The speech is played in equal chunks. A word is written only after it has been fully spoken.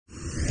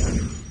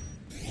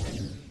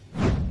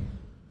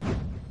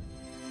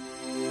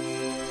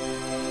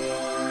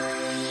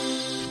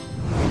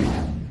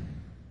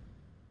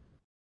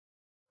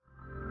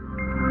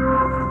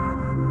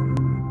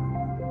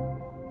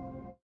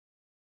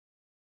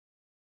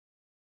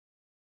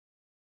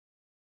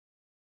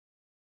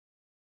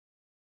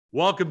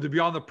Welcome to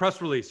Beyond the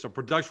Press Release, a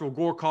production of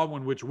Agoracom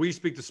in which we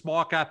speak to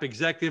small cap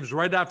executives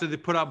right after they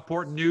put out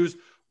important news.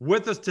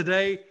 With us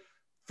today,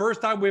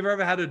 first time we've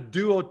ever had a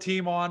duo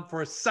team on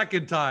for a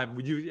second time.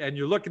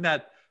 You're looking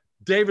at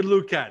David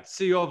Lukacs,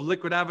 CEO of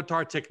Liquid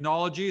Avatar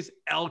Technologies,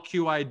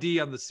 LQID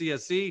on the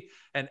CSE,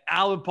 and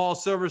Alan Paul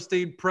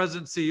Silverstein,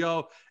 President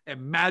CEO,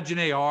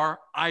 Imagine AR,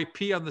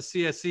 IP on the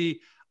CSE,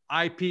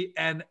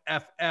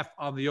 IPNFF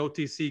on the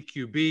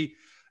OTCQB.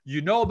 You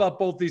know about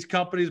both these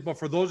companies, but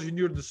for those of you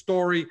new to the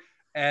story,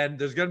 and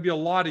there's going to be a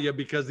lot of you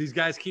because these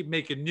guys keep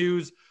making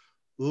news,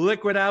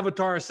 Liquid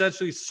Avatar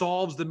essentially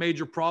solves the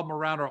major problem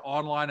around our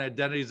online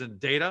identities and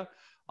data.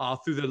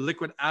 Through the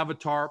Liquid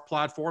Avatar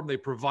platform, they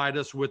provide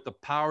us with the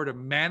power to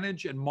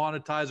manage and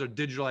monetize our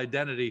digital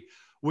identity,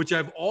 which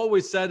I've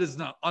always said is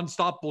an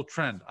unstoppable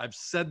trend. I've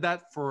said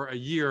that for a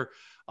year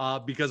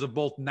because of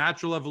both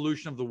natural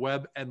evolution of the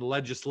web and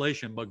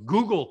legislation. But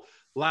Google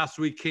last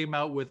week came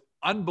out with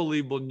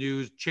unbelievable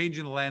news,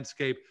 changing the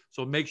landscape.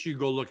 So make sure you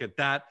go look at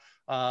that.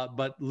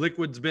 But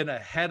Liquid's been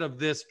ahead of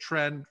this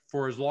trend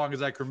for as long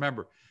as I can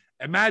remember.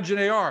 Imagine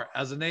AR,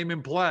 as the name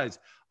implies,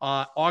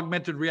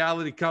 augmented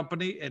reality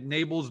company,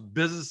 enables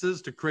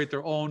businesses to create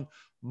their own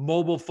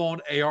mobile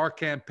phone AR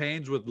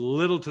campaigns with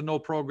little to no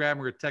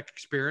programming or tech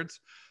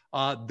experience.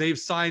 They've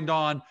signed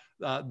on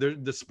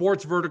the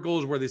sports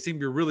verticals where they seem to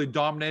be really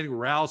dominating: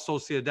 Real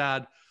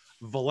Sociedad,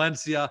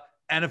 Valencia,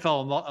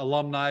 NFL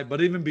alumni,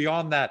 but even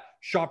beyond that,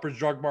 Shoppers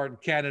Drug Mart in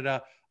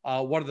Canada,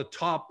 one of the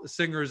top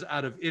singers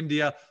out of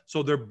India.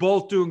 So they're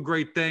both doing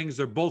great things.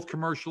 They're both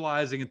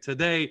commercializing. And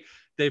today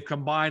they've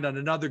combined on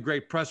another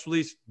great press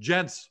release.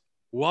 Gents,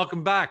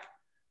 welcome back.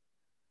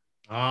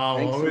 Oh,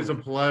 Thanks, always sir. a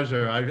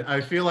pleasure.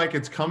 I feel like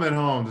it's coming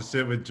home to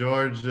sit with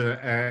George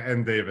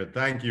and David.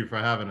 Thank you for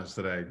having us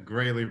today.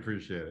 Greatly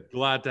appreciate it.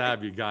 Glad to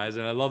have you guys.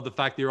 And I love the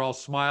fact that you're all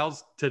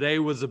smiles. Today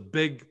was a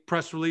big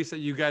press release that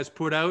you guys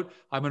put out.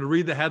 I'm going to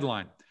read the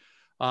headline.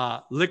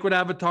 Liquid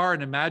Avatar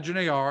and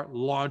Imagine AR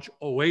launch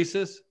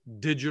Oasis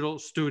Digital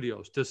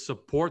Studios to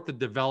support the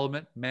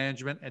development,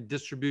 management, and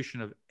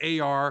distribution of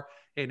AR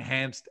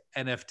enhanced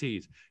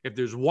NFTs. If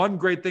there's one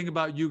great thing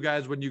about you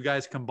guys when you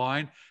guys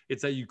combine,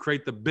 it's that you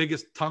create the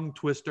biggest tongue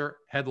twister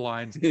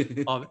headlines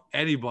of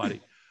anybody.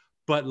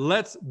 But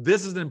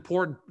this is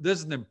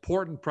an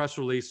important press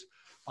release.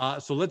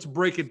 So let's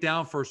break it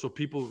down first so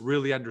people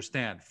really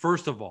understand.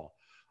 First of all,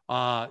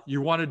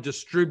 you want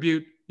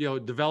to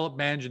develop,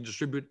 manage, and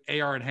distribute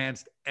AR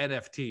enhanced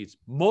NFTs.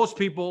 Most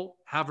people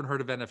haven't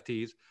heard of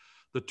NFTs.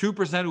 The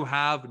 2% who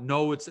have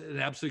know it's an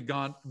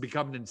absolutely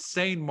become an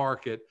insane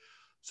market.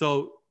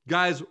 So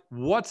guys,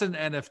 what's an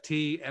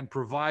NFT, and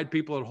provide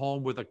people at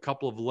home with a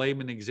couple of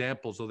layman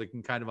examples so they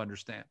can kind of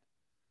understand.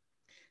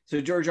 So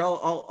George,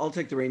 I'll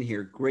take the reign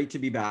here. Great to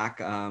be back.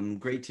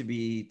 Great to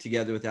be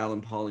together with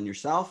Alan Paul and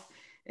yourself.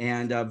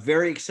 And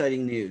very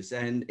exciting news.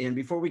 And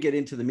before we get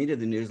into the meat of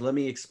the news, let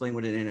me explain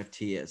what an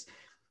NFT is.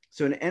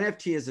 So an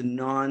NFT is a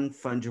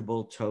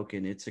non-fungible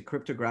token. It's a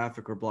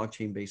cryptographic or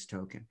blockchain-based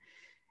token.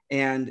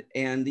 And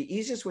the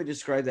easiest way to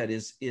describe that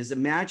is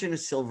imagine a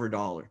silver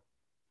dollar.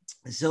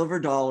 A silver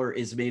dollar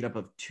is made up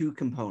of two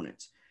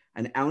components: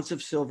 an ounce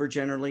of silver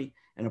generally,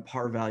 and a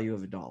par value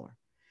of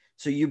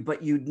 $1.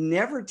 But you'd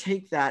never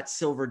take that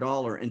silver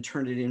dollar and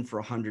turn it in for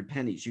 100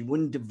 pennies. You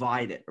wouldn't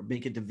divide it or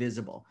make it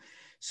divisible.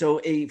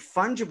 So a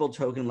fungible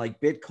token like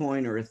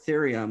Bitcoin or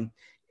Ethereum,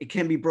 it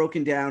can be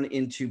broken down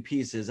into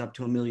pieces, up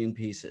to 1 million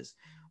pieces,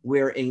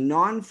 where a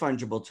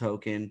non-fungible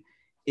token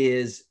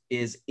is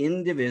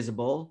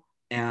indivisible,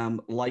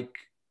 and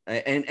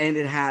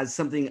it has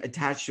something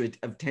attached to it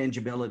of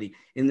tangibility.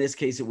 In this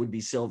case, it would be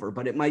silver,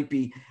 but it might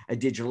be a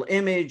digital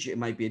image, it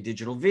might be a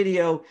digital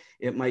video,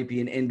 it might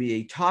be an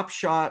NBA Top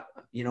Shot,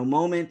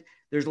 moment.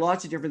 There's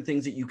lots of different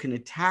things that you can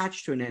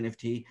attach to an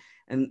NFT,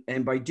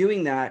 and by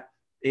doing that,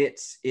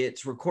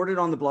 it's recorded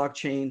on the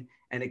blockchain,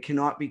 and it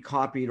cannot be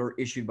copied or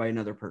issued by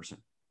another person.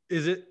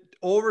 Is it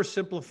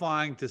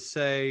oversimplifying to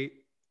say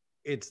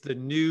it's the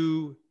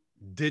new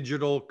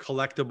digital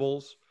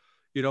collectibles?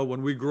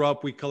 When we grew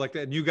up, we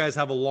collected, and you guys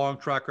have a long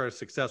track record of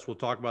success. We'll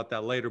talk about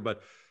that later.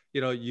 But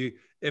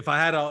if I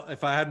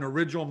had an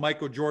original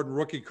Michael Jordan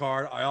rookie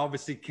card, I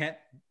obviously can't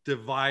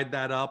divide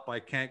that up. I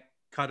can't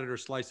cut it or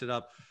slice it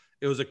up.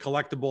 It was a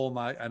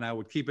collectible, and I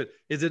would keep it.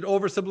 Is it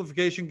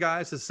oversimplification,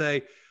 guys, to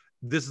say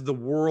this is the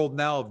world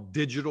now of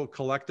digital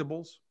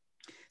collectibles?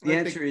 The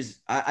answer is,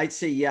 I'd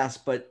say yes,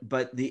 but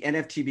the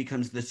NFT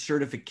becomes the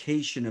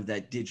certification of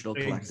that digital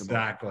collectible.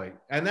 Exactly.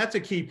 And that's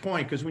a key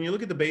point, because when you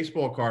look at the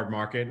baseball card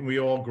market, and we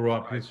all grew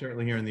up,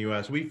 certainly here in the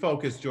US, we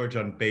focus, George,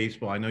 on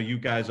baseball. I know you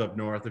guys up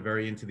north are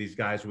very into these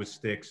guys with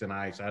sticks and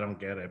ice. I don't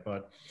get it.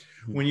 But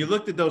when you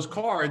looked at those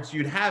cards,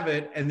 you'd have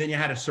it, and then you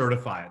had to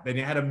certify it. Then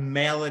you had to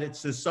mail it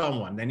to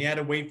someone. Then you had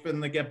to wait for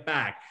them to get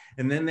back.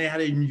 And then they had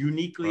to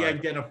uniquely Right.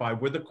 identify,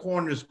 were the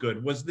corners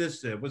good? Was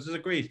this it? Was this a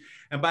grease?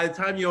 And by the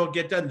time you all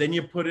get done, then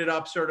you put it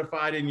up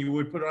certified and you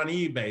would put it on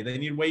eBay.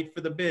 Then you'd wait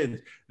for the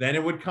bids. Then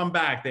it would come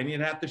back. Then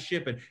you'd have to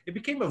ship it. It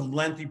became a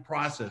lengthy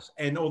process.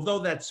 And although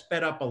that's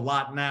sped up a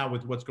lot now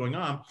with what's going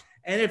on,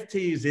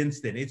 NFT is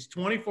instant. It's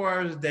 24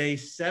 hours a day,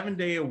 7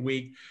 days a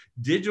week,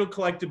 digital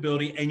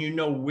collectability, and you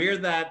know where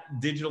that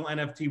digital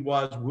NFT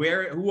was,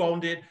 who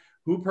owned it,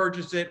 who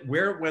purchased it,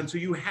 where it went. So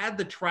you had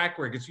the track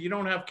record. So you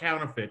don't have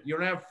counterfeit, you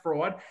don't have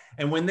fraud.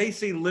 And when they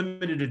say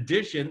limited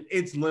edition,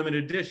 it's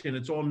limited edition.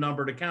 It's all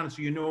numbered accounted.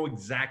 So you know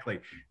exactly.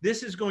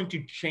 This is going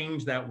to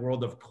change that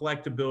world of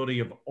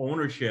collectability, of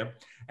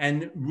ownership,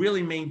 and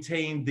really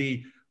maintain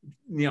the,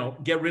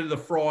 get rid of the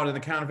fraud and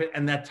the counterfeit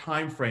and that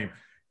time frame.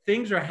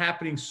 Things are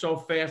happening so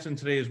fast in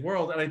today's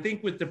world. And I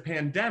think with the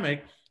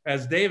pandemic,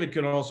 as David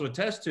can also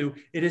attest to,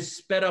 it has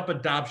sped up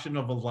adoption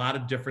of a lot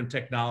of different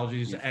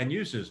technologies and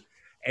uses.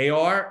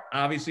 AR,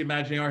 obviously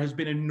Imagine AR has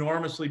been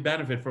enormously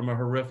benefit from a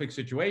horrific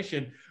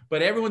situation,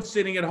 but everyone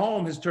sitting at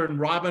home has turned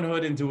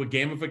Robinhood into a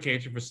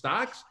gamification for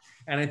stocks.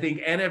 And I think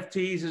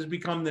NFTs has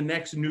become the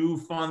next new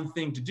fun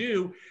thing to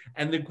do.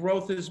 And the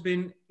growth has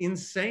been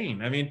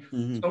insane. I mean,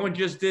 someone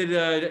just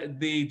did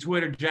the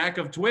Twitter, Jack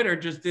of Twitter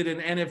just did an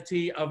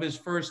NFT of his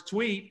first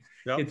tweet.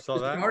 Yep, it saw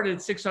that. started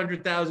at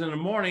 600,000 in the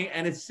morning,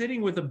 and it's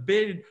sitting with a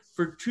bid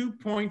for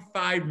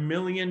 $2.5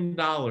 million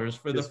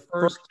for the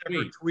first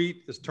tweet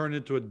is turned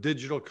into a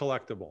digital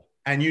collectible.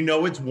 And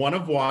it's one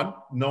of one.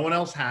 No one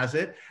else has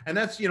it. And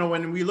that's,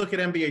 when we look at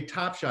NBA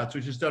Top Shots,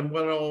 which has done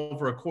well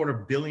over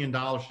 $250 million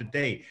to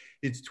date,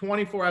 it's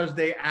 24 hours a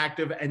day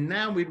active. And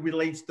now it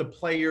relates to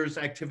players'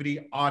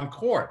 activity on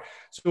court.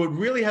 So it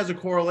really has a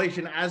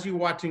correlation. As you're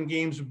watching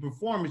games of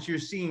performance, you're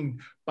seeing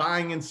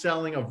buying and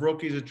selling of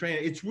rookies and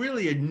trainers. It's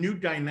really a new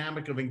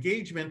dynamic of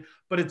engagement,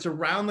 but it's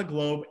around the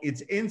globe.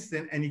 It's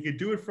instant, and you can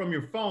do it from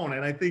your phone.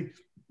 And I think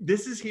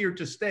this is here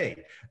to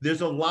stay.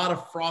 There's a lot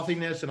of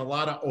frothiness and a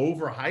lot of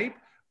overhype,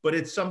 but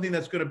it's something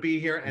that's going to be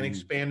here and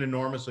expand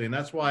enormously. And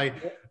that's why,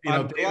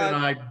 David and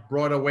I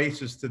brought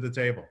Oasis to the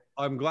table.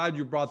 I'm glad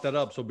you brought that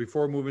up. So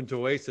before moving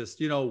to Oasis,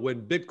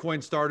 when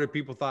Bitcoin started,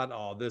 people thought,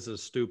 oh, this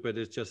is stupid.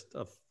 It's just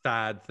a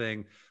fad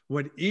thing.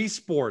 When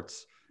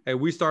esports, and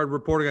we started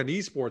reporting on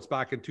esports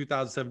back in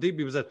 2017,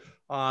 people said,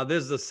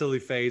 this is a silly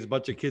phase, a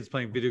bunch of kids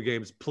playing video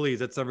games. Please,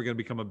 that's never going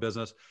to become a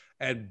business.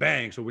 And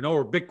bang. So we know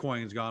where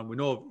Bitcoin's gone. We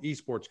know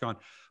esports gone.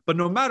 But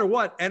no matter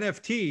what,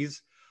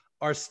 NFTs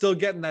are still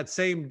getting that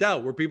same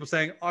doubt where people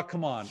saying, oh,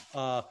 come on.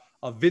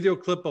 A video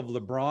clip of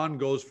LeBron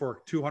goes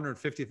for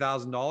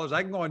 $250,000.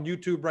 I can go on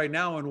YouTube right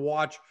now and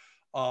watch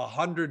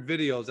 100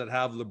 videos that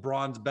have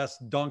LeBron's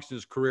best dunks in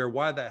his career.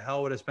 Why the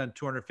hell would I spend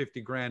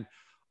 $250,000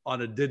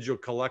 on a digital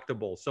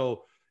collectible?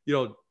 So,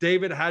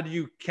 David, how do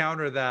you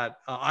counter that?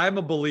 I'm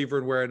a believer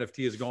in where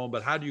NFT is going,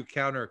 but how do you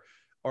counter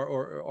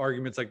or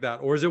arguments like that?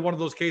 Or is it one of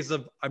those cases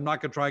of, I'm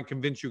not going to try and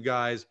convince you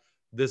guys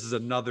this is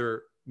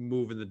another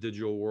move in the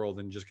digital world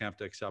and you just have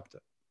to accept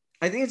it?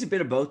 I think it's a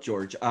bit of both,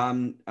 George.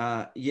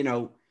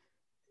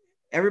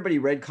 Everybody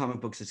read comic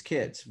books as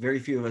kids. Very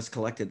few of us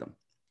collected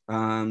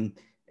them.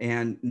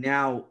 And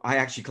now I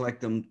actually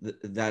collect them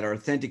that are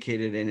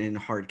authenticated and in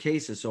hard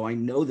cases. So I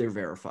know they're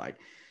verified.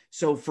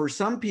 So for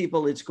some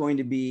people, it's going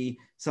to be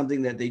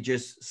something that they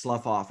just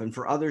slough off. And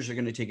for others, they're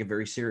going to take it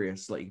very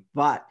seriously.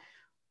 But,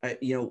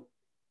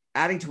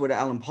 adding to what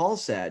Alan Paul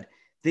said,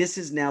 this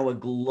is now a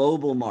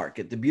global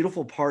market. The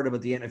beautiful part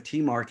about the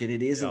NFT market,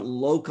 it isn't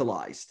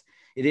localized.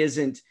 It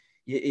isn't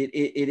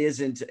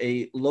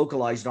a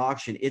localized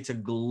auction. It's a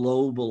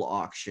global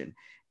auction.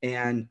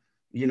 And,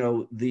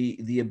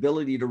 the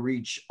ability to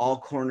reach all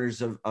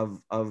corners of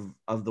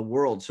the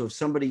world. So if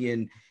somebody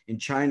in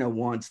China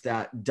wants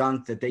that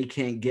dunk that they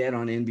can't get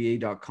on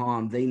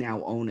NBA.com, they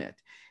now own it.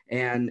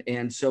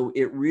 And so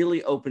it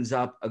really opens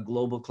up a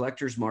global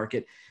collector's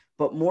market.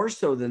 But more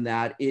so than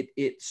that,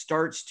 it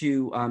starts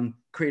to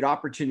create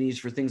opportunities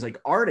for things like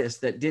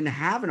artists that didn't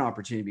have an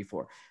opportunity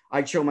before.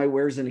 I'd show my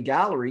wares in a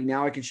gallery.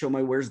 Now I can show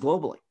my wares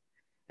globally.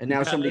 And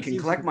now somebody can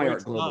collect my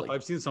art globally.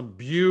 I've seen some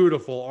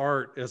beautiful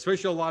art,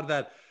 especially a lot of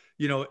that,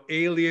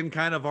 alien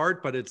kind of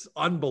art, but it's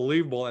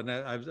unbelievable.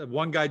 And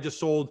one guy just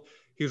sold,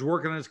 he was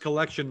working on his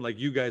collection, like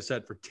you guys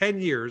said, for 10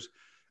 years.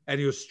 And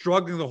he was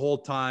struggling the whole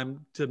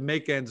time to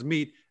make ends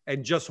meet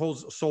and just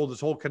sold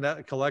his whole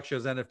collection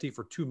as NFT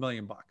for $2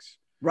 million.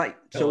 Right.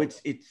 So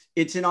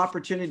it's an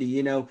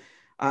opportunity,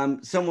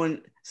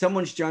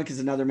 someone's junk is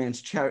another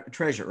man's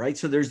treasure, right?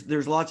 So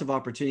there's lots of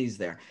opportunities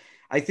there.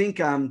 I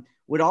think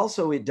what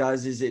also it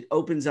does is it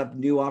opens up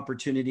new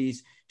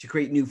opportunities to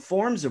create new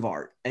forms of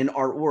art and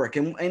artwork.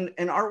 And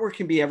artwork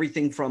can be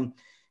everything from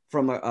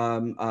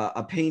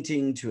a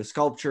painting to a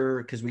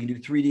sculpture, because we can do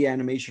 3D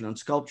animation on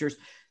sculptures.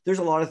 There's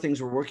a lot of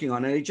things we're working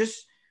on. And I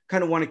just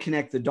kind of want to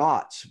connect the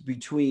dots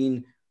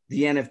between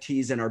the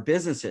NFTs and our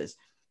businesses.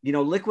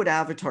 Liquid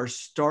Avatar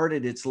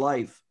started its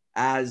life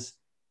as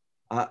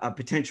a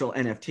potential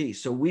NFT.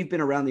 So we've been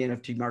around the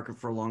NFT market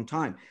for a long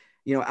time.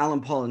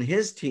 Alan Paul and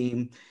his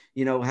team,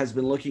 has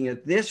been looking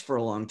at this for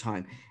a long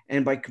time.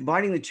 And by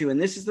combining the two,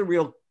 and this is the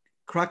real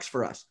crux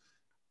for us,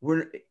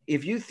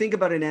 if you think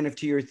about an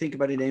NFT or think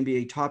about an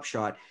NBA Top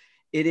Shot,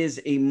 it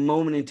is a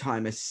moment in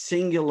time, a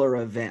singular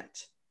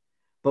event.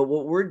 But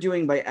what we're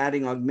doing by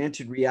adding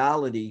augmented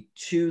reality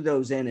to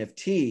those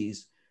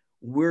NFTs,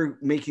 we're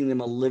making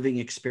them a living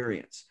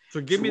experience. So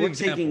give me an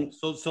example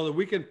so that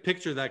we can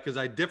picture that, because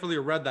I definitely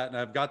read that and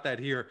I've got that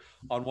here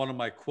on one of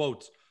my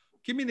quotes.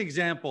 Give me an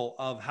example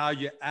of how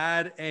you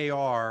add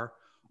AR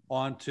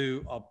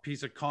onto a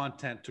piece of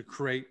content to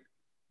create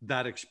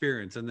that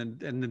experience, and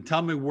then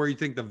tell me where you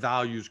think the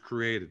value is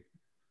created.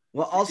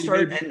 Well, I'll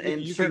start,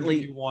 and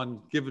certainly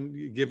one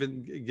given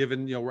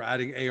we're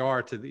adding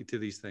AR to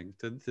these things.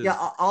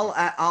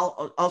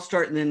 I'll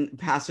start and then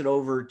pass it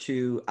over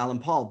to Alan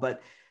Paul.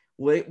 But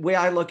way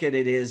I look at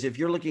it is, if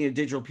you're looking at a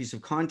digital piece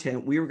of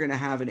content, we were going to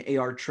have an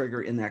AR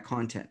trigger in that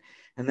content,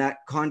 and that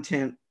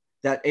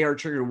AR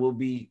trigger will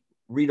be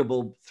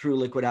readable through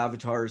Liquid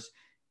Avatar's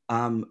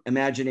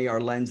Imagine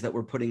AR lens that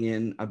we're putting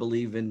in, I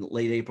believe, in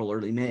late April,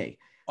 early May.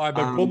 All right,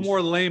 but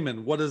more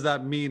layman, what does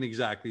that mean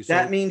exactly? So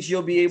that means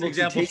you'll be able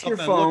to take your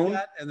phone,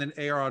 and then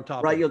AR on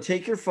top. Right, you'll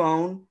take your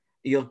phone,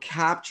 you'll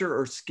capture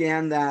or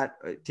scan that,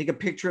 take a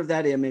picture of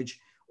that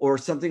image or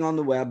something on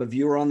the web, a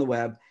viewer on the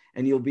web,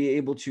 and you'll be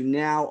able to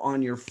now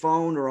on your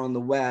phone or on the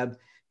web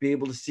be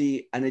able to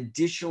see an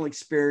additional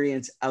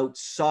experience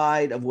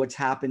outside of what's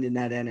happened in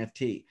that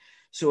NFT.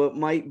 So it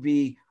might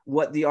be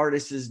what the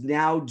artist is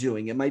now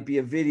doing. It might be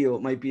a video,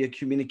 it might be a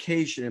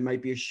communication, it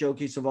might be a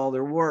showcase of all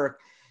their work.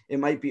 It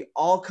might be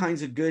all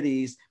kinds of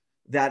goodies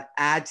that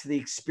add to the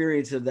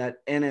experience of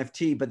that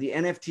NFT, but the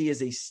NFT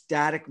is a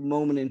static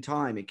moment in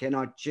time. It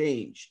cannot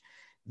change.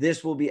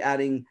 This will be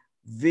adding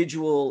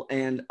visual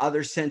and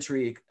other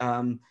sensory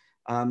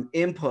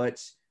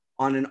inputs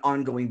on an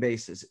ongoing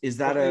basis. Is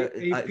that I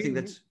think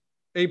that's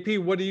AP.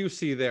 What do you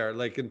see there,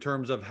 like in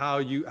terms of how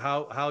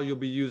you'll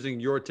be using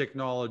your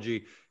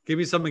technology? Give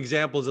me some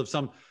examples of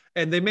some,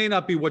 and they may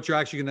not be what you're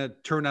actually going to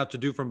turn out to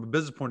do from a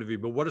business point of view,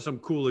 but what are some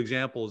cool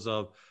examples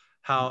of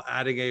how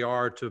adding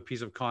AR to a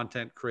piece of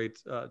content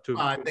creates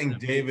I think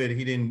David,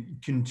 he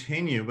didn't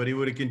continue, but he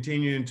would have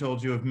continued and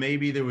told you if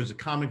maybe there was a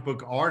comic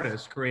book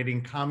artist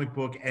creating comic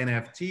book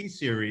NFT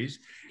series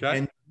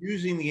and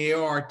using the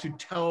AR to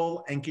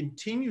tell and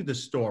continue the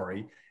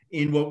story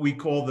in what we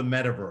call the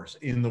metaverse,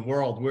 in the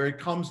world where it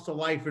comes to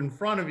life in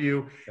front of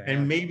you.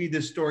 And maybe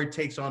this story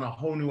takes on a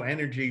whole new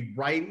energy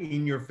right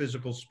in your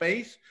physical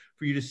space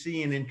for you to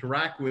see and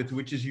interact with,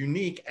 which is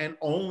unique and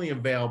only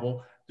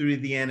available through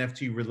the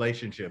NFT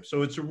relationship.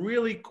 So it's a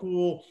really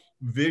cool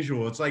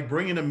visual. It's like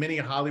bringing a mini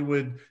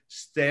Hollywood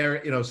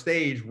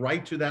stage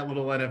right to that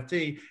little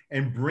NFT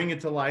and bring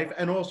it to life.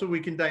 And also we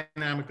can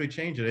dynamically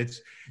change it.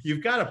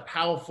 You've got a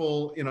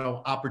powerful,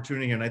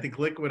 opportunity here. And I think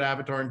Liquid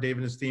Avatar and Dave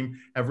and his team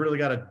have really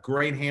got a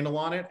great handle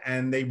on it.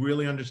 And they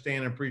really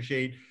understand and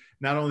appreciate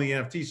not only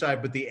the NFT side,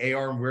 but the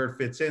AR and where it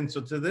fits in. So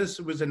to this,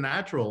 it was a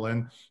natural.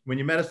 And when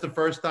you met us the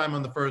first time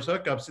on the first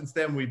hookup, since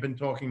then, we've been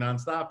talking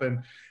nonstop.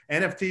 And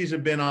NFTs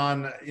have been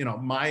on,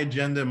 my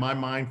agenda in my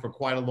mind for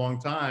quite a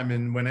long time.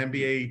 And when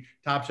NBA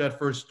Top Shot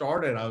first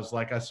started, I was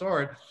like, I saw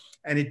it.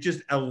 And it just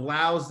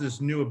allows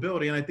this new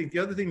ability. And I think the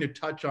other thing to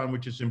touch on,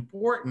 which is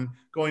important,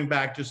 going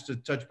back just to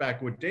touch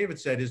back what David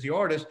said, is the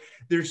artist.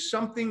 There's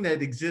something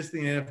that exists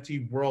in the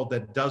NFT world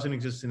that doesn't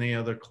exist in any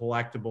other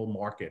collectible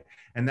market.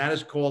 And that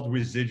is called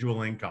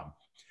residual income.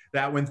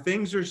 That when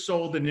things are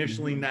sold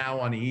initially now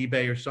on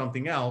eBay or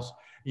something else,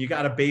 you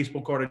got a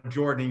baseball card of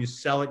Jordan and you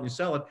sell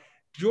it,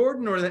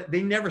 Jordan or that,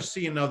 they never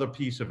see another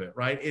piece of it,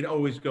 right? It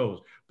always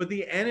goes. But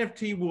the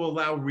NFT will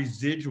allow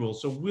residual.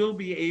 So we'll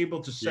be able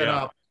to set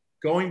up,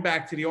 going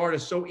back to the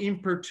artist, so in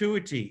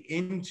perpetuity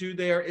into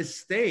their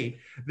estate,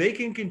 they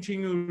can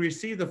continue to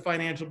receive the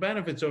financial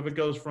benefits. So if it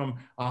goes from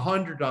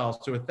 $100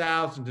 to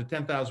 $1,000 to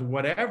 $10,000,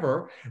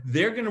 whatever,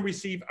 they're going to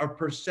receive a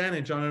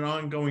percentage on an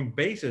ongoing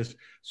basis,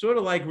 sort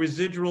of like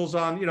residuals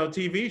on,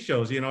 TV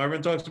shows.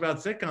 Everyone talks about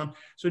sitcom.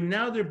 So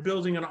now they're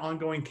building an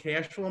ongoing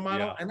cash flow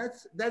model, and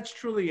that's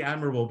truly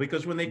admirable,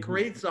 because when they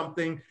create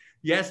something,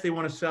 yes, they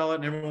want to sell it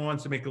and everyone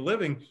wants to make a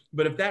living.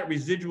 But if that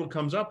residual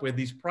comes up where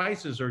these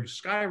prices are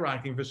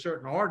skyrocketing for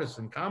certain artists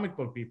and comic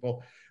book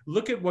people,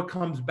 look at what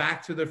comes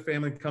back to their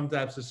family, comes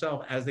back to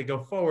self as they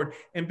go forward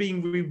and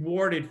being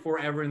rewarded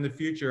forever in the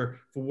future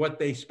for what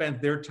they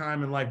spent their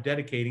time and life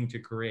dedicating to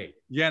create.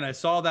 Yeah, and I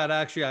saw that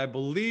actually, I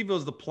believe it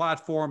was the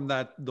platform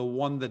the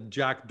one that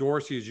Jack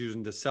Dorsey is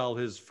using to sell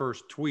his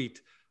first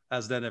tweet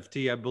as an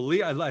NFT.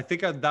 I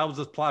think that was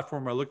this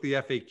platform where I looked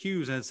at the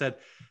FAQs and it said,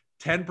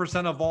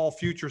 10% of all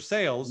future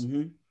sales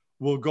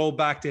will go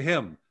back to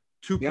him.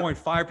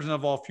 2.5%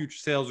 of all future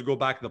sales will go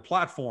back to the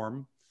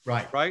platform.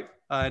 Right.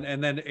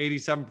 And then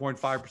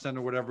 87.5%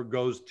 or whatever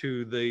goes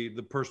to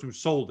the person who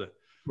sold it.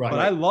 Right. But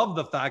I love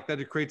the fact that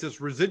it creates this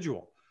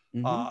residual.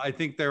 I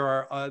think there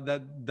are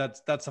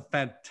that's a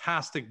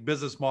fantastic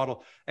business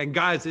model. And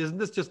guys, isn't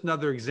this just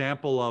another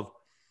example of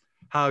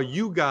how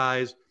you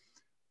guys,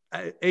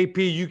 AP,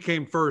 you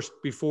came first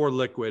before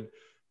Liquid.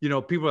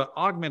 People are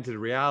augmented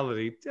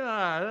reality.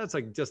 That's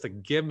like just a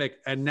gimmick.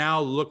 And now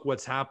look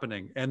what's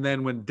happening. And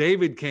then when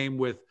David came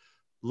with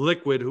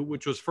Liquid,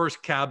 which was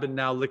first Cabin,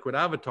 now Liquid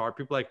Avatar.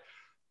 People like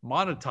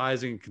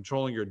monetizing and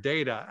controlling your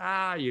data,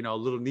 a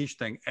little niche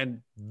thing.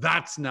 And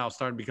that's now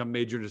starting to become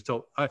major.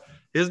 So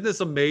isn't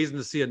this amazing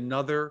to see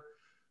another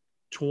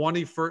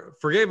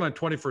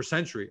 21st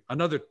century,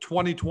 another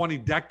 2020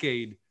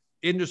 decade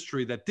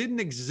industry that didn't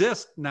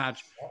exist,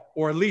 Natch,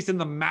 or at least in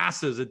the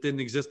masses, it didn't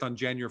exist on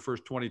January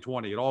 1st,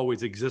 2020. It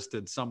always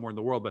existed somewhere in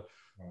the world, but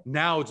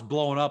now it's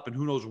blowing up and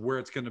who knows where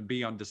it's going to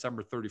be on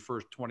December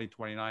 31st,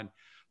 2029.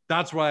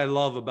 That's what I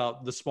love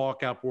about the small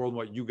cap world and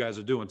what you guys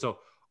are doing. So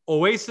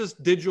Oasis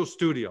Digital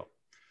Studio,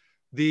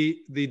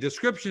 the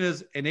description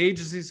is an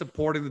agency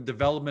supporting the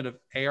development of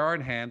AR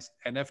enhanced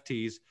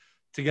NFTs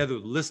together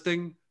with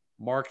listing,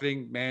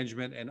 marketing,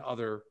 management, and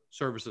other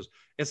services.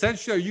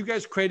 Essentially, are you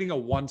guys creating a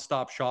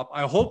one-stop shop?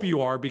 I hope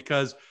you are,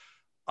 because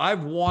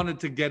I've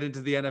wanted to get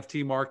into the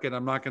NFT market.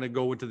 I'm not going to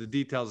go into the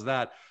details of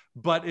that,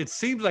 but it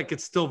seems like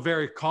it's still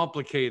very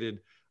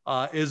complicated.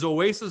 Is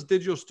Oasis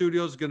Digital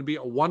Studios going to be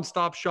a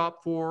one-stop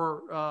shop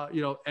for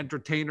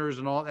entertainers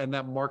and all, and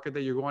that market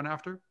that you're going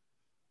after?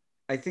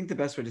 I think the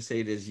best way to say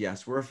it is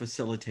yes. We're a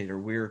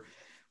facilitator.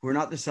 We're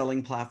not the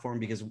selling platform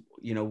because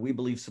we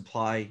believe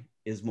supply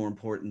is more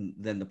important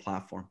than the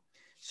platform.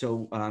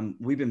 So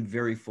we've been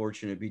very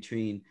fortunate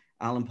between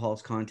Alan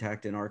Paul's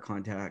contact and our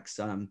contacts.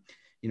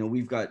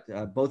 We've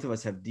got both of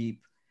us have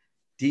deep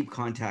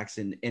contacts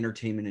in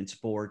entertainment and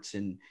sports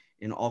and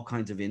in all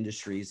kinds of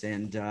industries.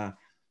 And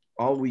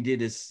all we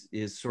did is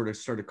sort of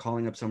started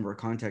calling up some of our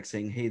contacts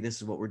saying, hey, this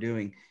is what we're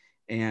doing.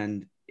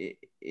 And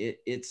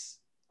it's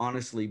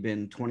honestly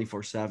been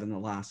 24/7 the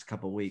last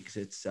couple of weeks.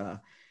 It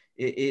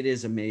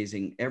is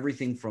amazing.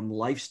 Everything from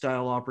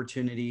lifestyle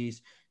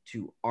opportunities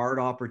to art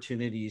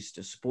opportunities,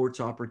 to sports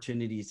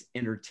opportunities,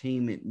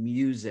 entertainment,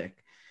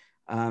 music.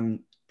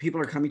 People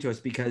are coming to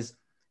us because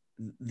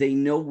they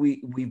know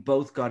we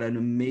both got an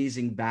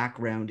amazing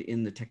background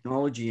in the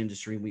technology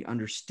industry. We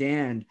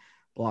understand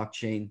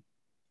blockchain,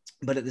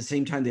 but at the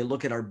same time, they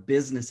look at our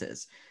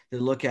businesses. They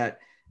look at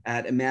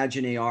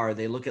Imagine AR,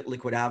 they look at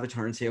Liquid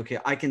Avatar and say, okay,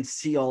 I can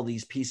see all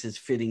these pieces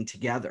fitting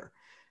together.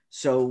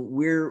 So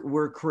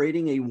we're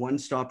creating a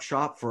one-stop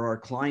shop for our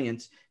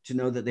clients to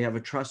know that they have a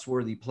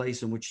trustworthy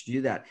place in which to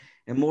do that.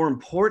 And more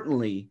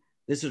importantly,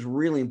 this is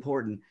really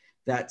important,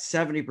 that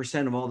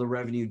 70% of all the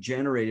revenue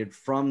generated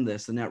from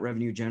this, the net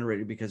revenue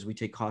generated because we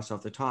take costs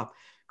off the top,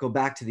 go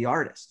back to the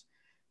artist.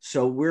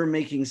 So we're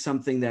making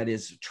something that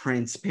is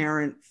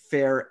transparent,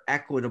 fair,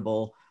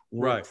 equitable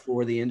work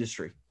for the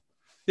industry.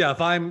 Yeah,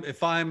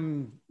 if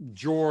I'm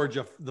George,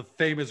 the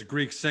famous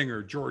Greek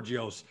singer,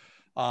 Georgios,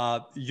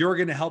 you're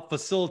going to help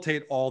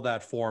facilitate all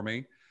that for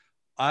me.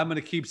 I'm going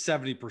to keep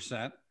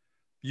 70%.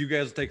 You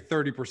guys take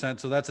 30%.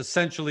 So that's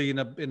essentially in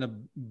a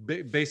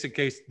basic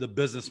case, the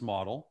business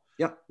model,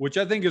 which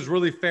I think is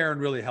really fair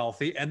and really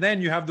healthy. And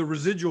then you have the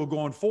residual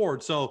going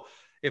forward. So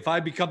if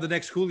I become the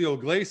next Julio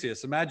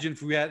Iglesias, imagine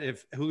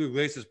if Julio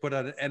Iglesias put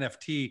out an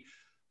NFT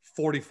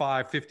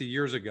 45, 50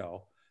 years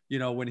ago,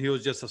 when he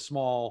was just a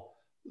small,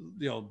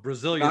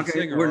 Brazilian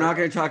singer. We're not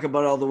going to talk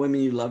about all the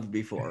women you loved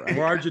before, right?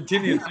 Or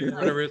Argentinian singer,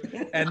 whatever it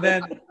is. And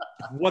then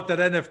what that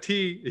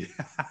NFT.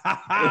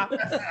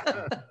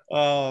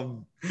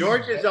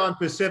 George is on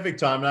Pacific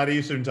time, not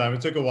Eastern time.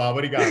 It took a while,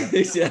 but he got it.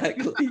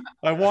 Exactly.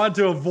 I wanted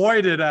to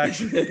avoid it,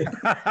 actually.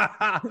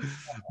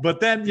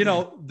 But then,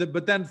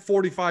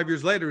 45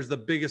 years later is the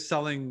biggest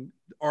selling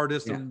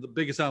artist and the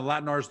biggest selling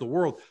Latin artist in the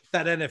world.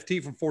 That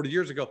NFT from 40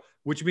 years ago,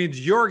 which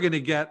means you're going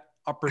to get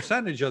a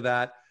percentage of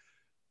that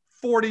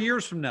 40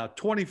 years from now,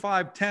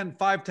 25, 10,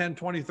 5, 10,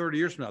 20, 30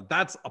 years from now.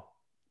 That's a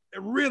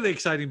really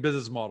exciting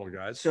business model,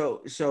 guys.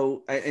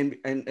 So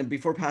and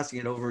before passing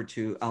it over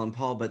to Alan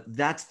Paul, but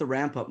that's the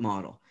ramp up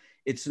model.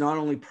 It's not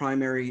only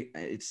primary,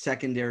 it's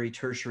secondary,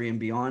 tertiary, and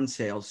beyond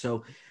sales.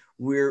 So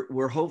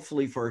we're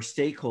hopefully for our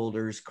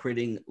stakeholders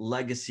creating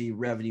legacy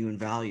revenue and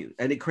value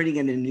and creating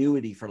an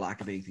annuity, for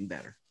lack of anything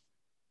better.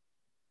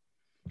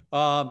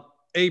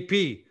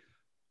 AP,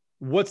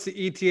 what's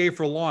the ETA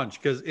for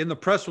launch? Because in the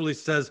press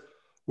release it says,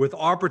 with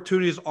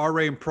opportunities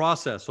already in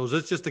process. So is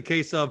this just a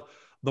case of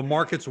the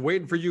market's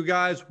waiting for you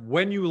guys?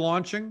 When you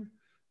launching?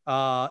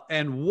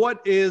 And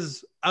what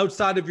is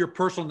outside of your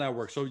personal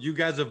network? So you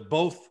guys have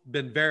both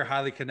been very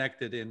highly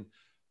connected in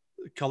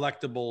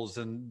collectibles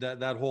and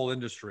that whole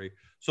industry.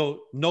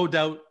 So no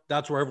doubt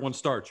that's where everyone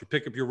starts. You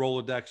pick up your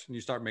Rolodex and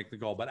you start making the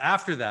call. But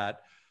after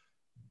that,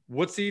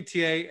 what's the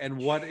ETA and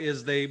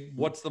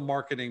what's the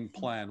marketing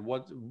plan?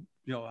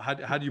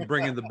 How do you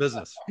bring in the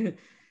business?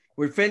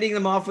 We're fending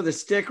them off with a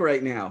stick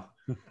right now.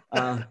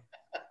 I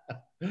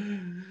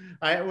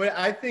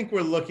think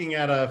we're looking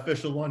at an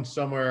official launch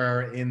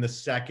somewhere in the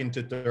second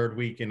to third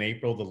week in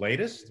April, the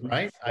latest,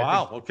 right?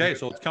 Wow. Okay.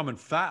 So it's coming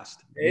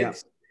fast.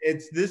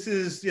 This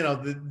is,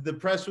 the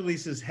press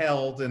release is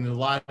held and a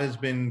lot has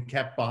been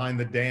kept behind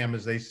the dam,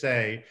 as they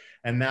say.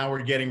 And now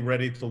we're getting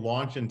ready to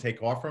launch and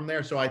take off from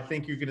there. So I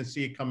think you're going to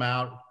see it come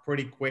out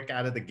pretty quick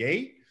out of the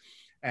gate.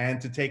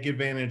 and to take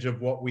advantage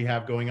of what we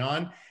have going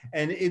on.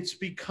 And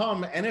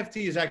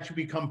NFT has actually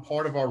become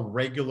part of our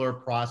regular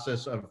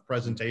process of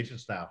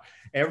presentations now.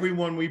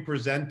 Everyone we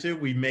present to,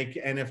 we make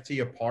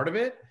NFT a part of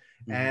it.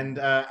 Mm-hmm. And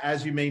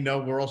as you may know,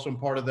 we're also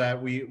part of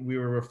that. We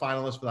were a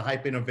finalist for the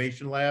Hype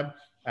Innovation Lab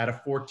out of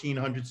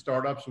 1,400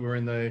 startups. We were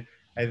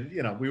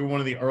we were one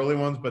of the early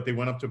ones, but they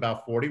went up to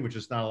about 40, which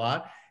is not a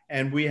lot.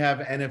 And we have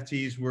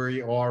NFTs where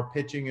we are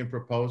pitching and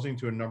proposing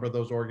to a number of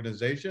those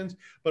organizations,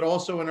 but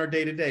also in our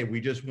day-to-day. We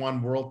just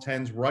won World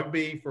 10s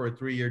Rugby for a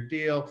 3-year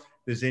deal.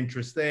 There's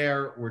interest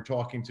there. We're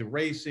talking to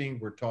racing.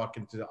 We're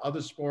talking to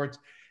other sports.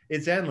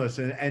 It's endless.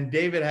 And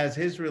David has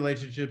his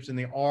relationships in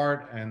the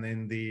art and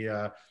in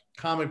the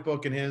comic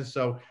book and his.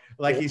 So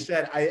like he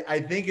said,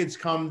 I think it's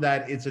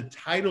a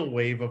tidal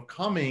wave of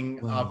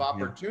of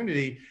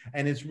opportunity. Yeah.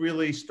 And it's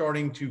really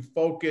starting to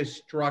focus,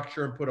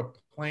 structure, and put a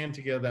plan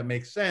together that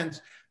makes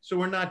sense. So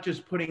we're not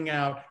just putting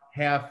out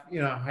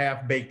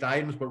half-baked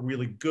items, but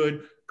really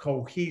good,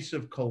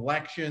 cohesive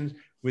collections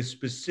with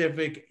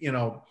specific,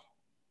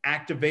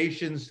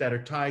 activations that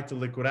are tied to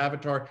Liquid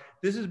Avatar.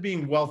 This is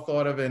being well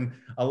thought of, and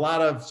a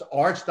lot of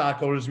our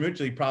stockholders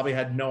mutually probably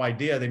had no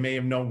idea. They may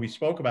have known we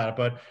spoke about it,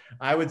 but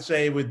I would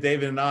say with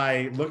David and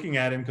I looking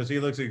at him, because he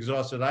looks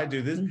exhausted, I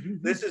do,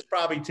 this is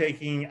probably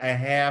taking a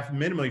half,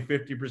 minimally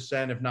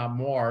 50%, if not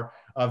more,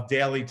 of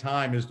daily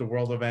time is the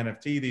world of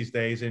NFT these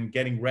days, and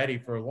getting ready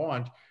for a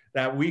launch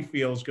that we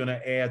feel is going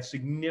to add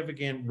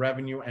significant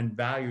revenue and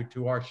value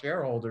to our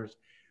shareholders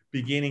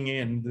beginning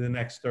in the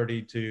next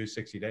 30 to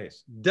 60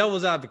 days.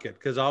 Devil's advocate,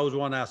 because I always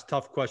want to ask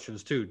tough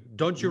questions too.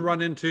 Don't you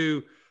run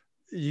into,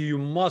 you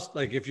must,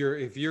 like if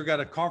you're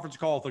got a conference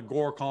call with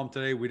Agoracom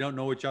today, we don't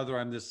know each other.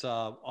 I'm this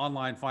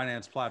online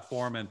finance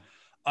platform, and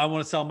I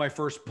want to sell my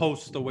first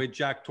post the way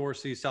Jack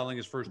Dorsey is selling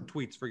his first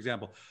tweets, for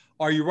example.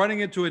 Are you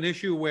running into an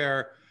issue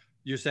where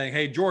you're saying,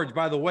 hey, George,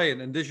 by the way, in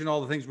addition to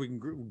all the things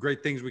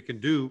great things we can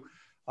do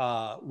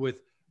with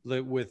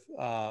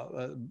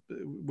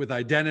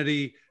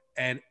identity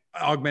and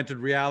augmented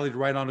reality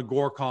right on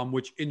Agoracom,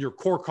 which in your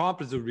core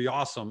competency would be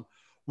awesome.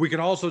 We can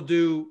also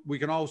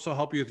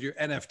help you with your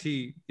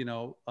NFT,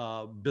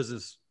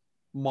 business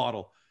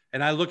model.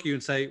 And I look at you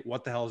and say,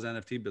 what the hell is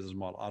NFT business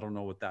model? I don't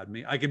know what that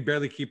means. I can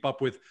barely keep up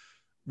with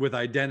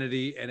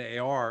identity and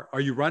AR.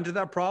 Are you run to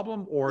that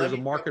problem, or is the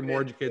market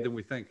more educated than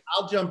we think?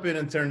 I'll jump in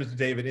and turn it to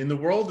David. In the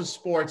world of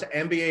sports,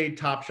 NBA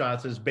Top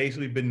Shots has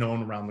basically been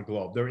known around the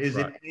globe. There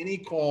isn't any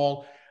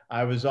call.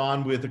 I was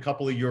on with a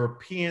couple of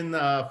European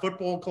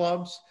football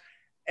clubs.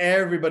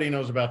 Everybody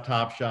knows about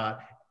Top Shot.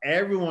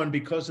 Everyone,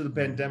 because of the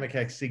pandemic,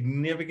 has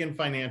significant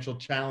financial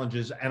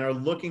challenges and are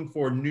looking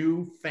for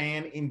new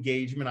fan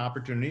engagement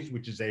opportunities,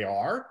 which is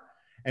AR.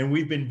 And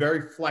we've been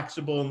very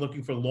flexible in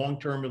looking for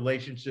long-term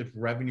relationships,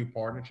 revenue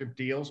partnership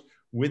deals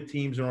with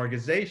teams and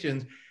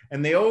organizations.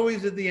 And they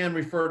always at the end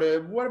refer to,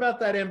 what about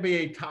that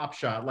NBA Top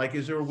Shot? Like,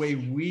 is there a way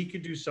we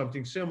could do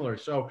something similar?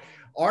 So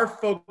our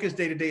focus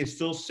day to day is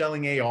still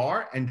selling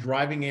AR and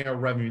driving AR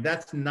revenue.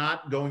 That's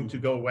not going to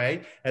go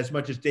away. As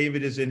much as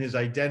David is in his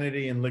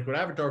identity and Liquid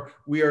Avatar,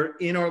 we are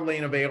in our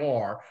lane of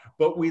AR,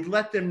 but we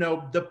let them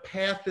know the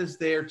path is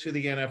there to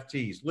the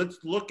NFTs. Let's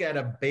look at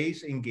a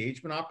base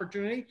engagement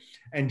opportunity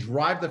and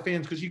drive the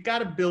fans, because you got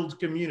to build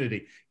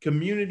community.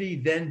 Community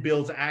then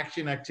builds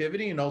action,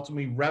 activity, and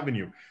ultimately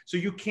revenue. So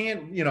you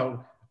can't,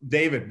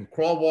 David,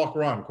 crawl, walk,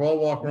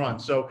 run.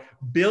 So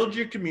build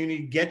your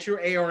community, get your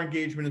AR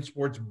engagement in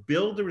sports,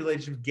 build the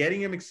relationship,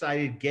 getting them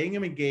excited, getting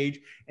them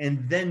engaged,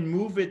 and then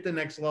move it the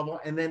next level,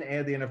 and then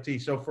add the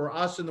NFT. So for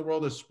us in the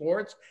world of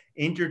sports,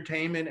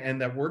 entertainment, and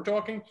that we're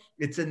talking,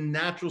 it's a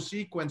natural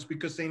sequence,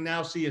 because they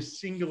now see a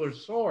singular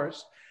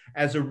source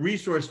as a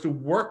resource to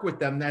work with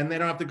them, and they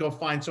don't have to go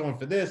find someone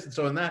for this and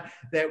so on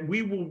that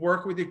we will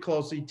work with you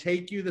closely,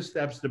 take you the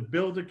steps to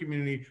build a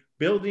community,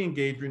 build the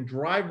engagement,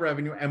 drive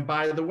revenue. And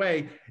by the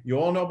way, you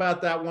all know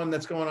about that one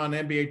that's going on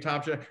NBA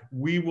Top Shot.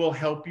 We will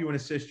help you and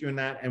assist you in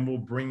that, and we'll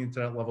bring you to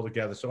that level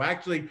together. So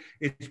actually,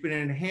 it's been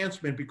an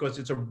enhancement because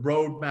it's a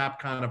roadmap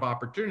kind of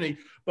opportunity,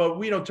 but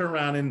we don't turn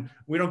around and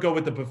we don't go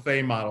with the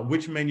buffet model.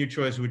 Which menu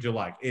choice would you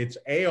like? It's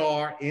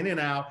AR, in and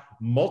out,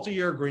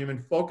 multi-year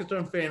agreement, focused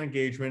on fan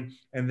engagement.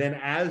 And then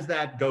as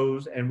that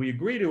goes and we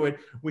agree to it,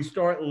 we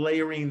start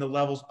layering the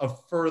levels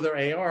of further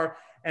AR.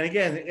 And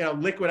again,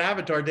 Liquid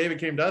Avatar, David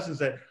came to us and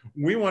said,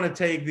 we want to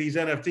take these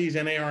NFTs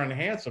and AR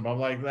enhance them. I'm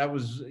like, that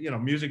was,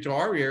 music to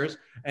our ears.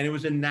 And it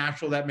was a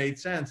natural that made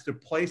sense to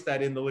place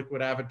that in the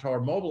Liquid Avatar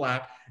mobile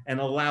app and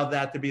allow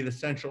that to be the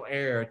central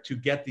area to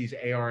get these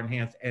AR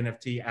enhanced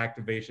NFT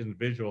activation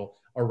visual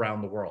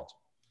around the world.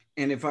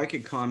 And if I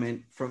could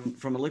comment from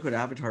a Liquid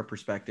Avatar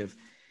perspective,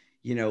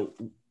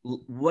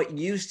 what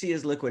you see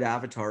as Liquid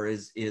Avatar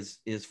is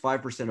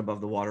 5%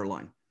 above the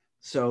waterline.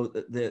 So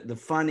the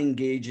fun,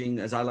 engaging,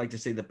 as I like to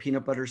say, the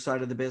peanut butter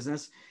side of the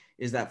business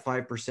is that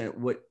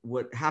 5%.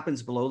 What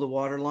happens below the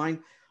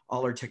waterline,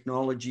 all our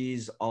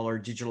technologies, all our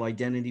digital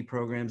identity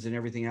programs and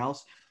everything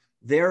else,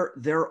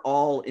 they're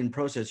all in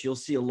process. You'll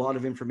see a lot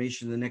of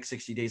information in the next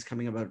 60 days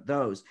coming about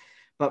those.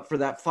 But for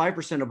that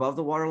 5% above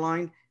the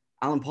waterline,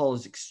 Alan Paul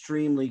is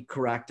extremely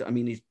correct. I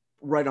mean, he's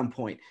right on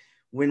point.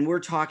 When we're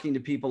talking to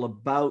people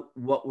about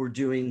what we're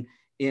doing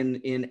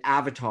in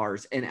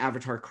avatars and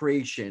avatar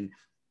creation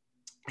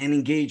and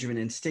engagement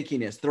and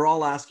stickiness, they're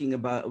all asking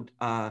about,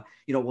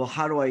 well,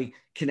 how do I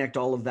connect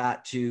all of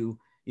that to,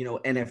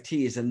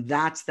 NFTs? And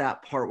that's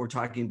that part we're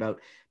talking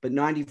about. But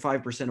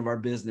 95% of our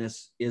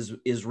business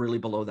is really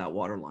below that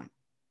waterline.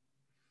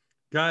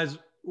 Guys,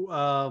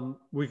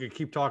 we could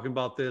keep talking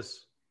about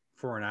this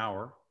for an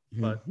hour,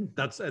 but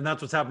that's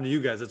what's happened to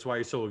you guys. That's why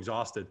you're so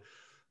exhausted.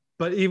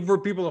 But even for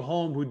people at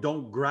home who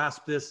don't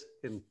grasp this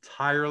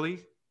entirely,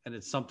 and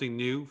it's something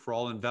new for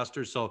all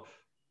investors, so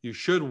you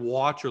should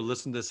watch or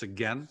listen to this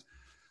again.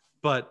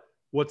 But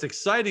what's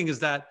exciting is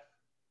that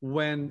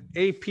when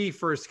AP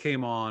first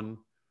came on,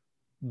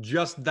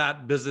 just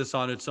that business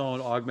on its own,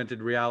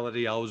 augmented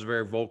reality, I was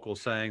very vocal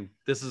saying,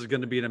 this is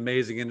going to be an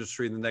amazing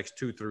industry in the next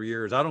 2-3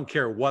 years. I don't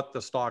care what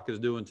the stock is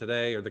doing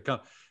today or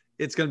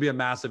it's going to be a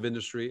massive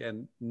industry.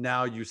 And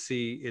now you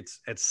see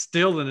it's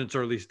still in its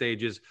early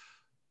stages,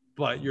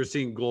 but you're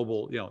seeing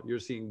global,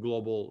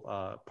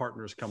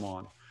 partners come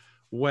on.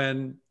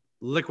 When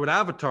Liquid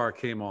Avatar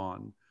came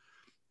on,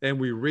 and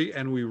we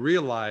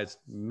realized,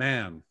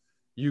 man,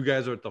 you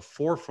guys are at the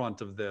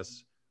forefront of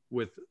this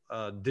with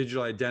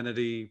digital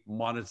identity,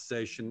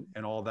 monetization,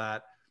 and all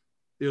that.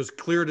 It was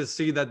clear to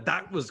see that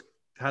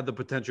had the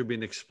potential to be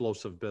an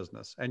explosive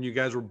business, and you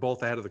guys were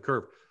both ahead of the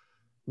curve.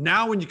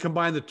 Now, when you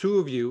combine the two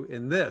of you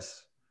in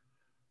this,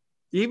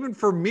 even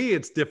for me,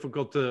 it's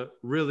difficult to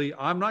really,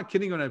 I'm not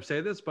kidding when I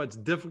say this, but it's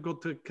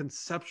difficult to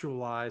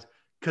conceptualize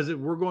because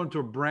we're going to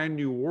a brand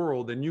new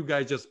world, and you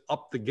guys just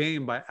upped the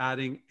game by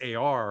adding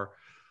AR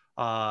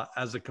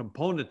as a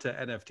component to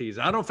NFTs.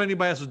 I don't know if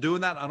anybody else is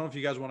doing that. I don't know if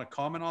you guys want to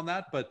comment on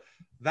that, but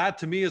that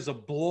to me is a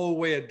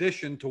blow-away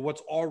addition to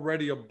what's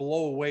already a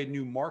blow-away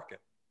new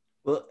market.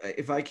 Well,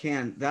 if I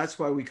can, that's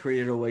why we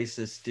created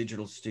Oasis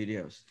Digital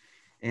Studios.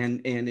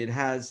 And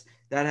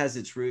that has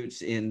its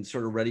roots in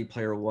sort of Ready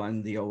Player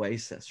One, the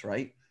Oasis,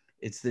 right?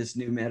 It's this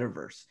new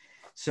metaverse.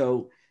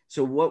 So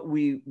what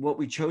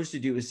we chose to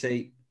do is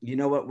say, you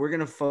know what, we're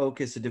going to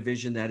focus a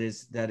division that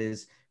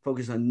is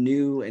focused on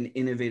new and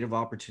innovative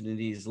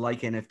opportunities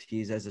like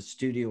NFTs as a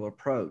studio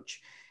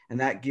approach. And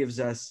that gives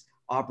us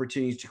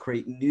opportunities to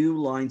create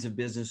new lines of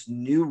business,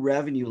 new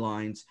revenue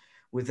lines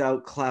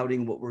without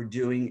clouding what we're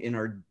doing in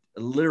our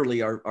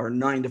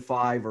 9 to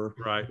 5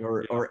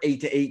 or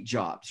 8 to 8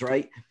 jobs,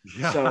 right?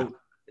 Yeah. So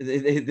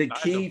the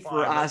key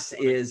for us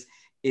is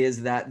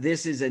that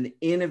this is an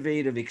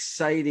innovative,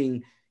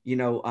 exciting,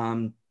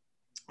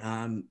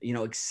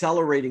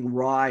 accelerating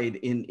ride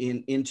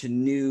into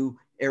new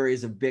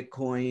areas of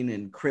Bitcoin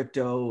and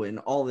crypto and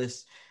all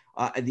this,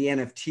 the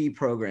NFT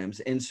programs.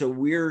 And so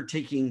we're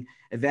taking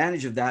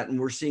advantage of that, and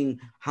we're seeing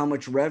how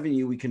much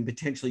revenue we can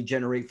potentially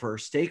generate for our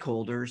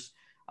stakeholders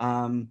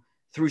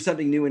through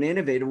something new and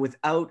innovative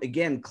without,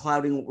 again,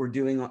 clouding what we're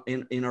doing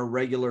in our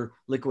regular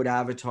Liquid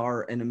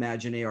Avatar and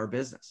Imagine AR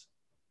business.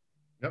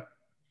 Yep.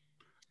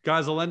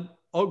 Guys, go ahead.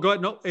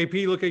 No, AP,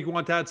 look like you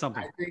want to add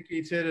something. I think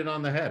he's hit it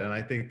on the head, and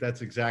I think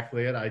that's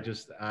exactly it. I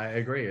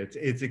agree.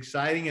 It's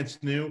exciting.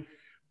 It's new.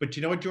 But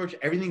you know what, George?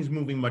 Everything's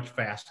moving much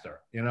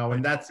faster,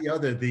 and that's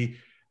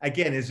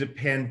again, is it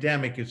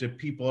pandemic? Is it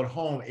people at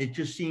home? It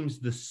just seems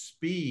the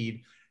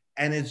speed,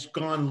 and it's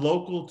gone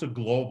local to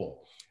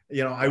global.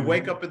 I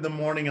wake up in the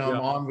morning,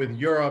 I'm on with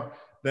Europe.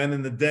 Then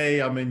in the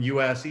day, I'm in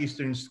US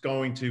Eastern's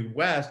going to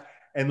West.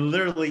 And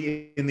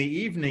literally in the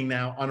evening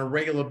now, on a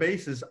regular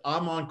basis,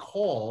 I'm on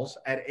calls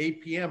at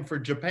 8 p.m. for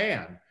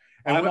Japan.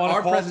 And I'm on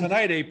a call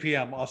tonight, 8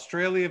 p.m.,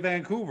 Australia,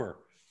 Vancouver,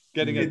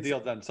 getting a deal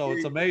done. So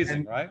it's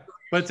amazing, right?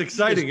 But it's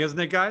exciting, isn't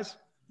it, guys?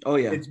 Oh,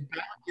 yeah.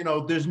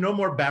 There's no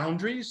more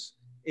boundaries.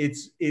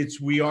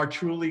 We are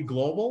truly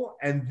global.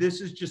 And this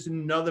is just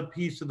another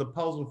piece of the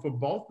puzzle for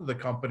both of the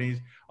companies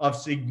of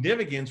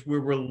significance,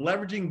 where we're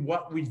leveraging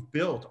what we've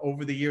built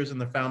over the years in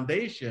the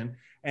foundation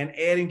and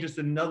adding just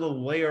another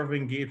layer of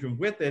engagement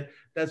with it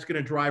that's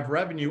going to drive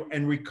revenue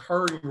and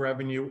recurring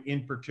revenue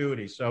in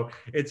perpetuity. So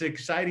it's an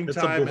exciting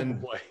time.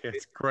 And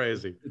it's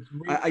crazy.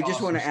 I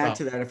just want to add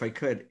to that, if I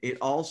could. It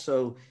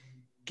also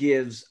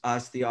gives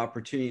us the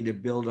opportunity to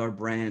build our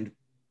brand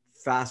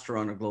faster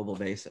on a global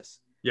basis.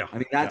 Yeah. I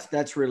mean,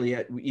 that's really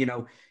it.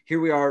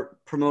 Here we are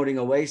promoting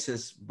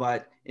Oasis,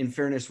 but in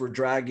fairness, we're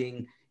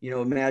dragging,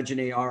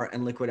 Imagine AR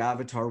and Liquid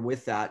Avatar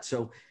with that.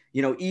 So,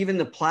 even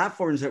the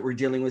platforms that we're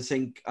dealing with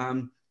saying,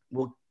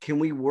 well, can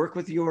we work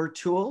with your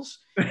tools?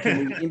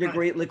 Can we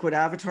integrate Liquid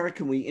Avatar?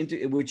 Can we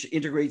which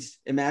integrates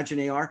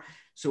Imagine AR?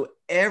 So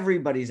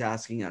everybody's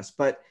asking us,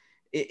 but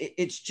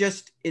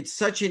it's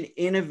such an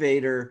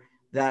innovator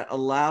that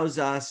allows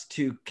us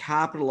to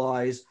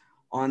capitalize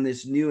on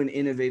this new and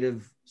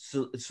innovative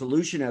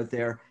solution out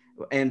there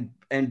and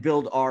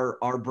build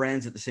our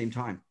brands at the same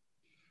time.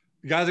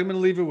 Guys, I'm going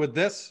to leave it with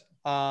this.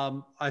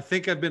 I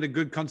think I've been a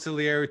good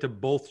conciliary to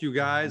both you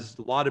guys.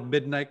 A lot of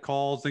midnight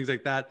calls, things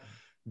like that.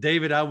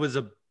 David, I was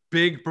a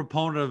big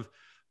proponent of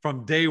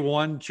from day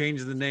one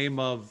changed the name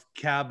of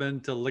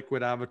Cabin to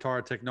Liquid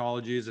Avatar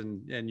Technologies,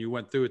 and you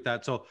went through with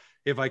that. So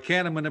if I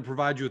can, I'm going to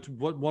provide you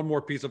with one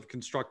more piece of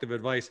constructive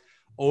advice.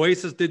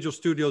 Oasis Digital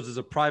Studios is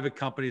a private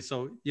company,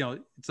 so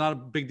it's not a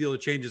big deal to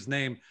change its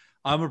name.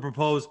 I'm going to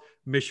propose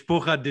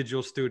Mishpucha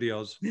Digital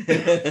Studios.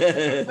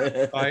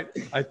 Right?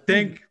 I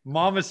think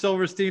Mama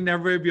Silverstein,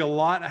 everybody would be a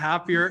lot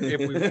happier if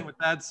we went with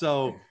that.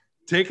 So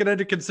take it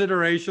into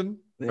consideration.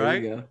 There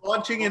right? you go.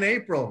 Launching in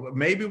April.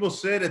 Maybe we'll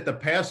sit at the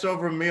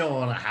Passover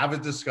meal and have a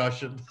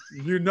discussion.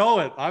 You know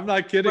it. I'm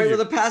not kidding Right, you.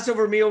 well, the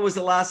Passover meal was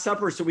the Last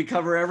Supper, so we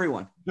cover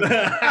everyone.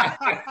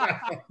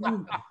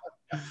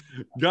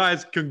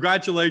 Guys,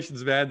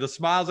 congratulations, man. The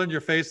smiles on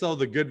your face, though,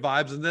 the good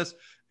vibes in this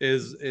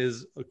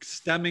is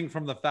stemming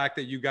from the fact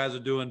that you guys are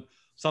doing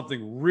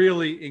something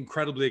really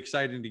incredibly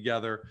exciting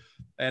together.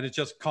 And it's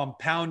just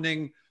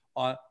compounding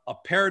on a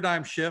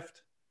paradigm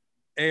shift,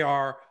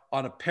 AR,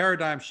 on a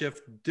paradigm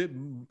shift,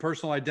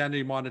 personal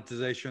identity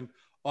monetization,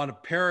 on a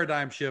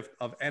paradigm shift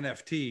of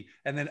NFT,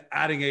 and then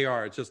adding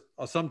AR. It's just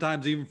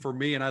sometimes, even for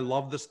me, and I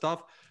love this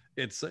stuff,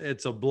 it's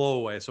a blow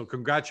away. So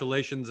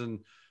congratulations. And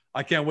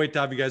I can't wait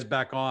to have you guys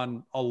back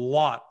on a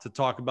lot to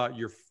talk about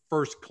your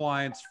first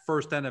clients,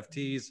 first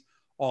NFTs,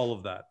 all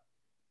of that.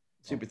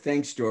 Super.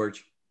 Thanks,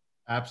 George.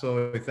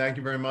 Absolutely. Thank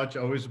you very much.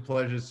 Always a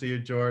pleasure to see you,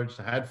 George.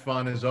 Had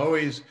fun as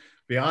always.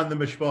 Beyond the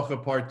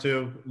Mishpucha Part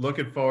 2.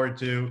 Looking forward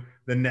to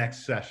the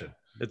next session.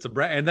 It's a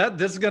brand, and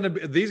these are going to be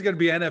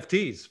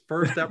NFTs.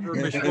 First ever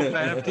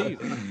Mishpucha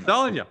NFTs. I'm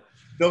telling you.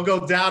 They'll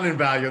go down in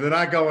value. They're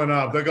not going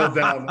up. They'll go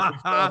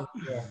down.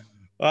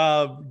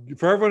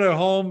 For everyone at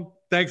home,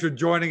 thanks for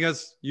joining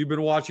us. You've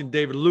been watching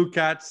David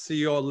Lukacs,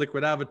 CEO of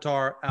Liquid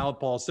Avatar, Alan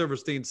Paul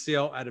Silverstein,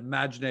 CEO at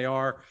Imagine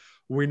AR.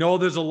 We know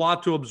there's a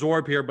lot to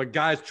absorb here, but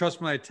guys,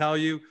 trust me when I tell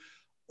you,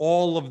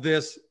 all of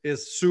this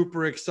is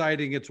super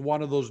exciting. It's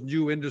one of those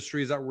new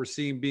industries that we're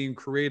seeing being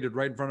created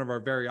right in front of our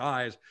very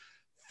eyes,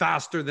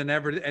 faster than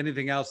ever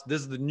anything else.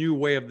 This is the new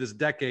way of this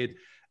decade.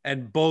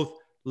 And both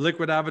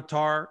Liquid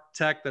Avatar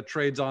tech that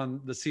trades on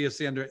the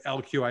CSC under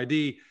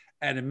LQID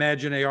and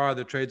Imagine AR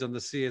that trades on the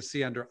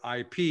CSC under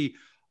IP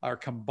are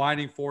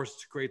combining forces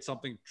to create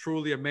something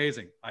truly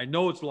amazing. I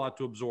know it's a lot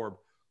to absorb.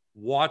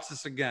 Watch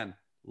this again.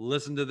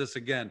 Listen to this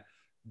again.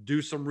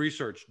 Do some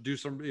research. Do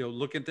some,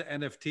 look into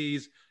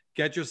NFTs.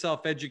 Get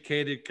yourself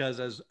educated because,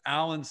 as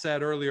Alan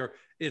said earlier,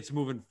 it's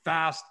moving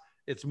fast.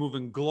 It's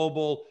moving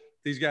global.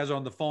 These guys are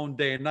on the phone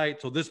day and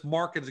night. So this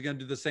market is going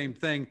to do the same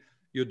thing.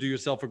 You'll do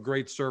yourself a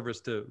great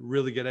service to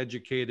really get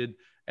educated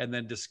and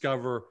then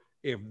discover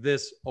if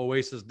this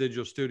Oasis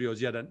Digital Studio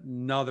is yet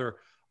another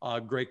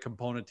great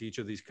component to each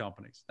of these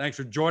companies. Thanks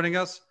for joining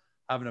us.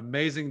 Have an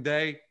amazing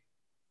day.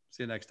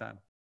 See you next time.